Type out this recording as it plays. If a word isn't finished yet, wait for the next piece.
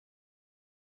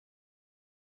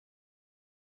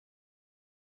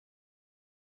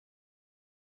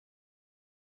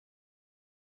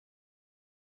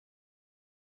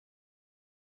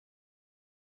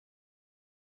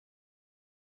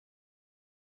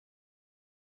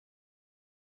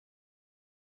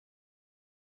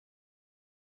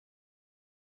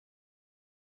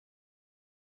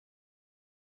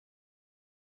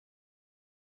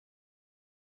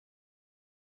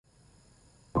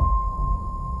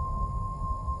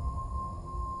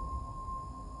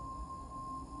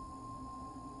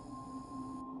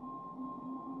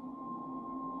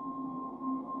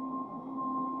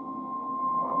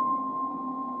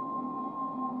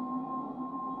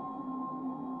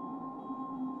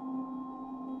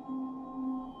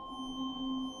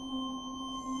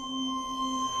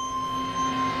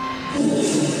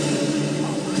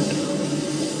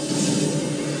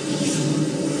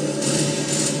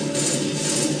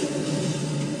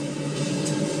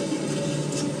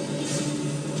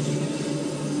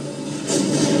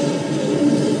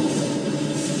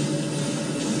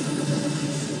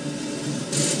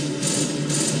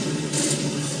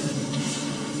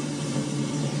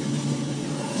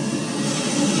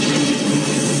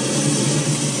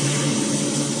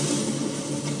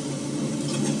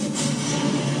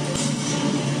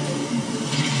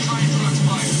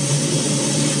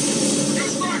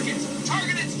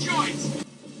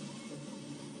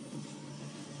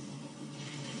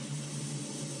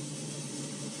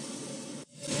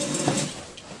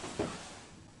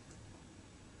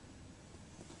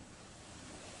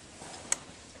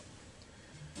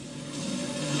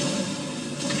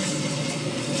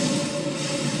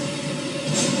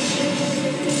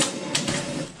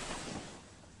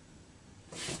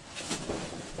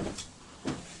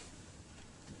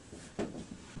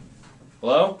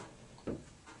Hello?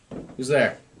 Who's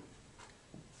there?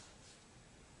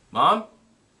 Mom?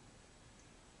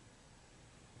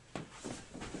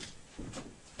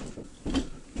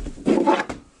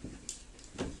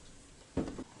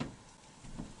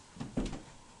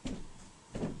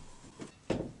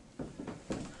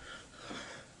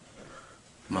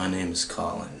 My name is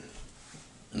Colin,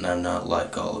 and I'm not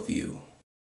like all of you.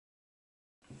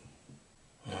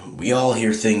 We all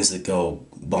hear things that go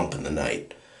bump in the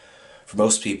night. For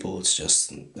most people, it's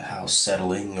just the house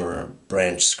settling or a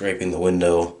branch scraping the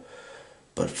window.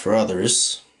 But for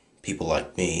others, people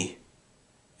like me,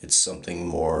 it's something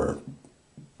more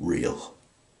real.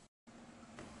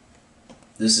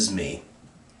 This is me.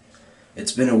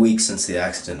 It's been a week since the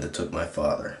accident that took my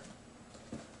father.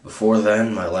 Before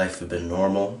then, my life had been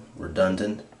normal,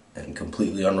 redundant, and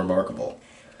completely unremarkable.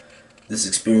 This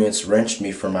experience wrenched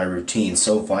me from my routine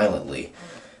so violently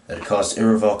that it caused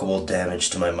irrevocable damage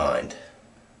to my mind.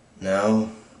 Now,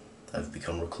 I've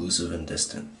become reclusive and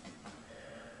distant.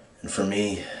 And for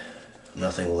me,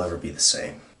 nothing will ever be the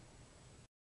same.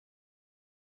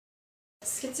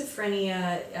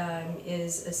 Schizophrenia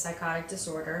is a psychotic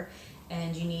disorder,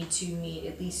 and you need to meet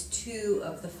at least 2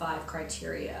 of the 5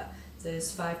 criteria.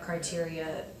 Those 5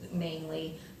 criteria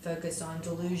mainly focus on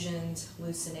delusions,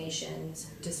 hallucinations,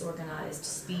 disorganized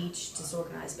speech,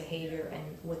 disorganized behavior, and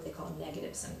what they call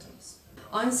negative symptoms.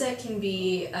 Onset can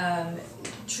be,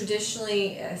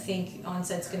 traditionally, I think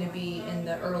onset's going to be in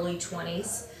the early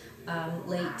 20s.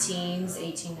 Late teens,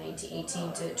 18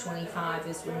 to 25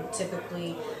 is when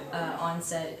typically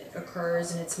onset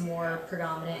occurs, and it's more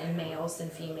predominant in males than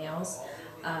females.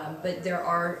 But there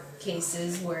are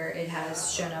cases where it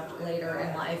has shown up later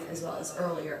in life as well as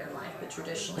earlier in life, but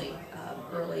traditionally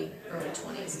early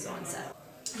 20s is onset.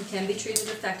 It can be treated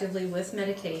effectively with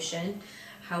medication.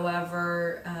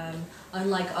 However,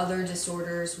 unlike other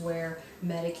disorders where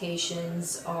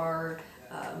medications are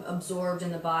absorbed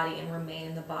in the body and remain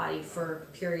in the body for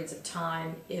periods of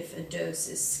time, if a dose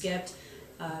is skipped,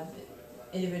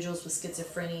 individuals with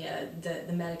schizophrenia,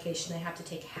 the medication they have to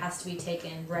take has to be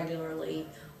taken regularly,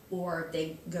 or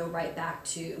they go right back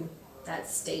to that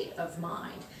state of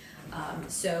mind.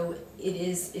 So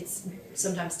it's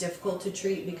sometimes difficult to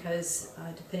treat because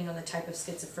depending on the type of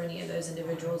schizophrenia, those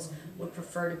individuals would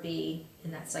prefer to be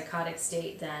in that psychotic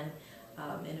state than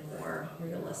in a more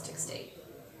realistic state.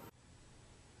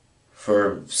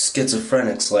 For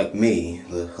schizophrenics like me,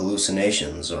 the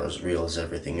hallucinations are as real as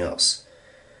everything else.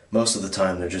 Most of the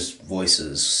time they're just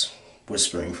voices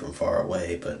whispering from far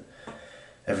away, but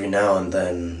every now and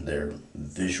then they're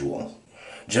visual.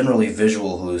 Generally,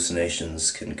 visual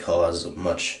hallucinations can cause a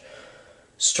much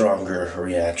stronger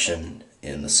reaction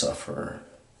in the sufferer,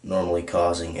 normally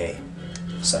causing a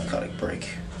psychotic break.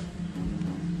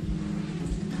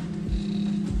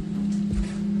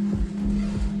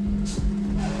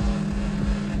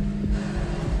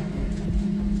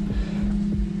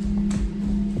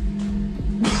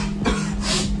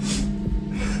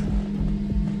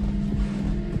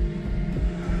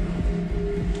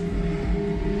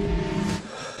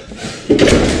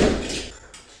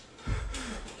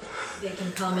 They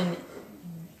can come in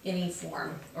any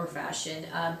form or fashion.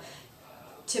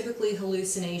 Typically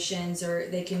hallucinations,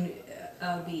 they can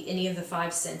be any of the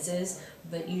 5 senses,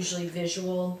 but usually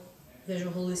visual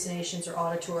hallucinations or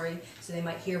auditory, so they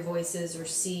might hear voices or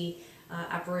see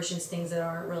apparitions, things that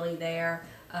aren't really there,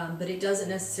 but it doesn't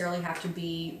necessarily have to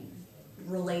be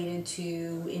related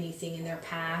to anything in their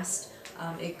past.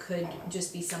 It could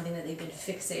just be something that they've been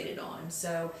fixated on.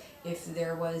 So if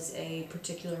there was a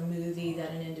particular movie that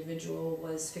an individual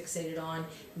was fixated on,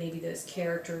 maybe those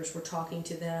characters were talking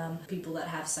to them. People that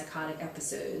have psychotic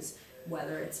episodes,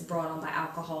 whether it's brought on by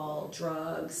alcohol,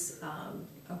 drugs,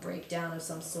 a breakdown of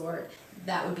some sort,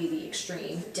 that would be the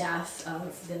extreme death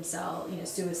of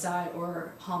themselves, suicide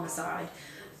or homicide.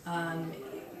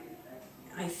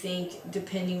 I think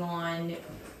depending on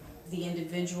the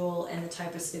individual and the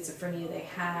type of schizophrenia they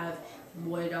have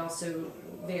would also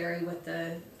vary with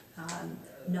the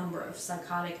number of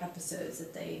psychotic episodes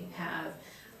that they have.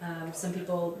 Some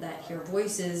people that hear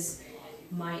voices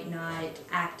might not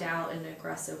act out in an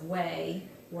aggressive way,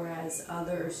 whereas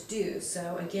others do.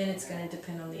 So again, it's going to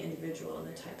depend on the individual and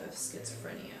the type of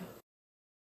schizophrenia.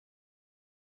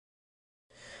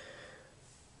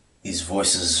 These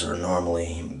voices are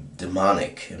normally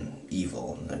demonic and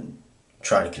evil, and they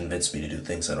try to convince me to do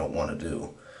things I don't want to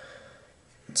do.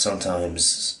 But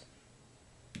sometimes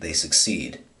they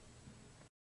succeed.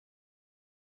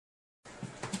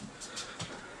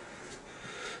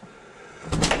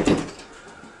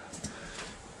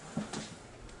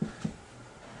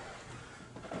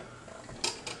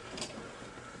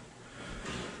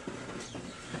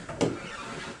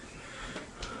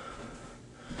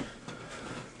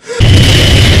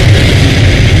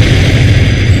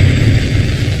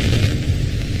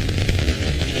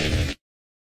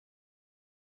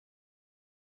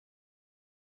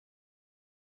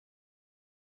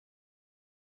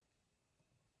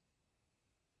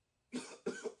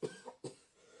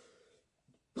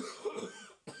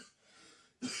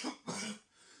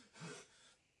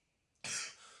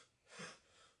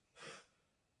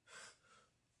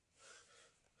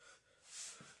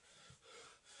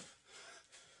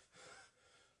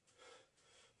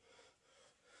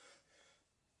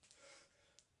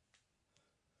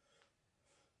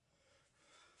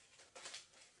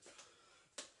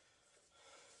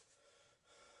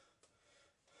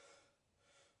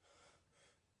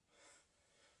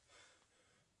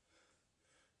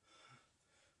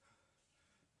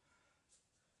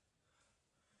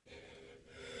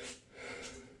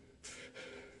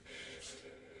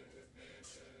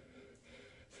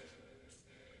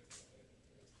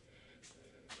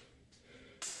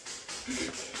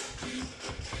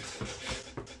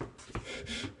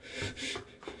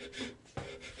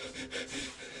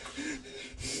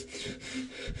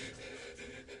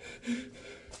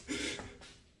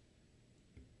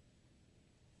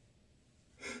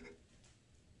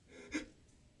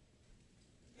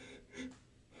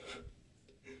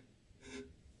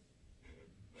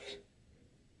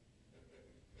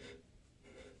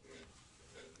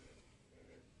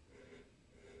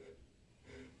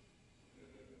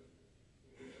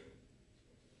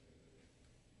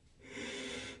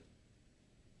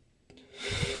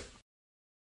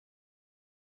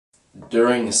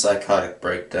 During a psychotic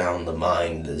breakdown, the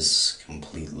mind is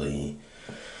completely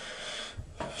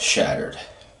shattered.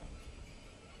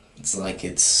 It's like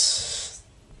it's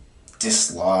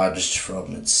dislodged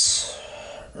from its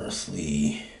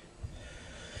earthly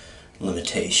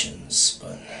limitations,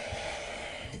 but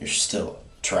you're still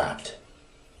trapped.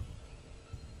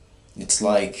 It's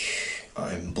like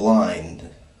I'm blind,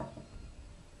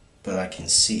 but I can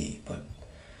see, but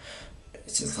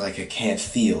it's just like I can't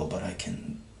feel, but I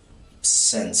can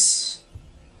sense.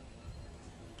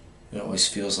 It always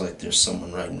feels like there's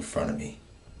someone right in front of me,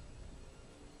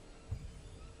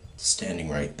 standing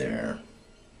right there,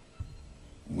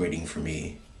 waiting for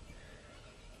me.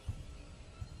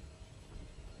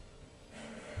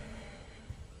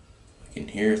 I can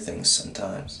hear things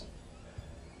sometimes.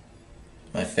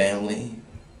 My family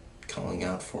calling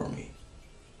out for me.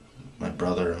 My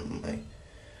brother and my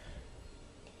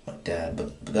dad,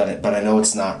 but I know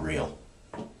it's not real.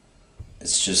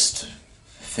 It's just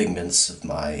figments of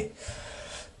my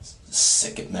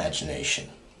sick imagination.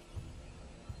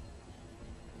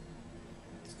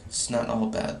 It's not all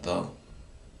bad, though.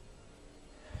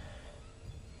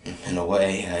 In a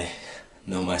way, I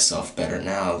know myself better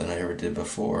now than I ever did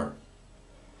before.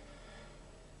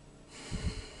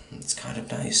 It's kind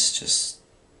of nice, just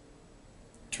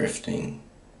drifting.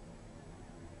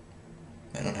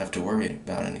 I don't have to worry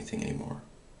about anything anymore.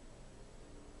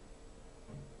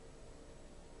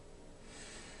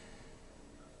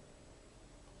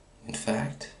 In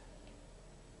fact,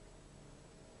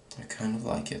 I kind of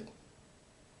like it.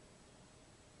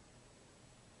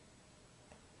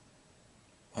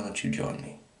 Why don't you join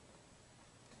me?